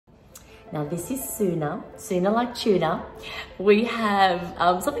Now this is Suna like tuna. We have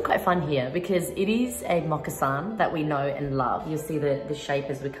something quite fun here because it is a moccasin that we know and love. You'll see the shape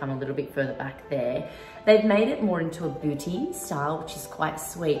as we come a little bit further back there. They've made it more into a booty style, which is quite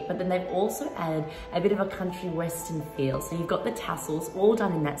sweet, but then they've also added a bit of a country western feel. So you've got the tassels all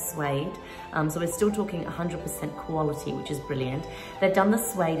done in that suede. So we're still talking 100% quality, which is brilliant. They've done the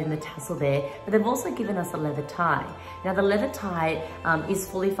suede and the tassel there, but they've also given us a leather tie. Now the leather tie is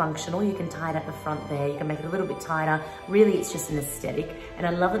fully functional. You can tie it at the front there. You can make it a little bit tighter. Really, it's just an aesthetic. And I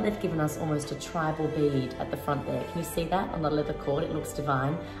love that they've given us almost a tribal bead at the front there. Can you see that on the leather cord? It looks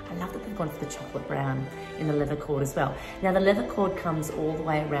divine. I love that they've gone for the chocolate brown in the leather cord as well. Now the leather cord comes all the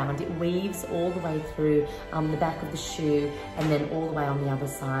way around. It weaves all the way through the back of the shoe and then all the way on the other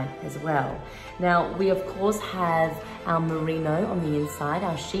side as well. Now we of course have our merino on the inside,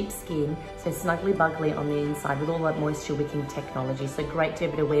 our sheepskin, so snugly bugly on the inside with all that moisture wicking technology. So great to be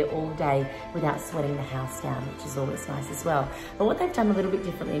able to wear all day without sweating the house down, which is always nice as well. But what they've done a little bit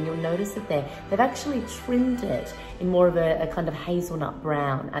differently, and you'll notice it there, they've actually trimmed it in more of a kind of hazelnut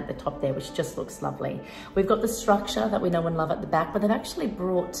brown at the top there, which just looks lovely. We've got the structure that we know and love at the back, but they've actually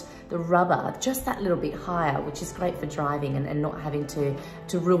brought the rubber just that little bit higher, which is great for driving and not having to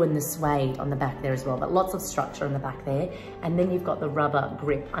ruin the suede on the back there as well. But lots of structure on the back there. And then you've got the rubber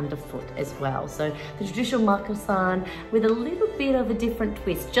grip underfoot as well. So the traditional moccasin with a little bit of a different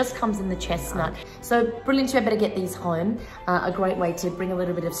twist just comes in the chestnut. So brilliant to be able to get these home. A great way to bring a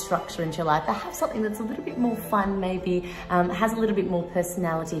little bit of structure into your life. But have something that's a little bit more fun maybe, has a little bit more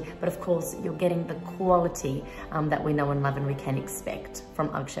personality, but of course you're getting the quality that we know and love and we can expect from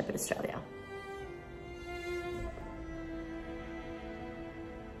UGG Shepherd Australia.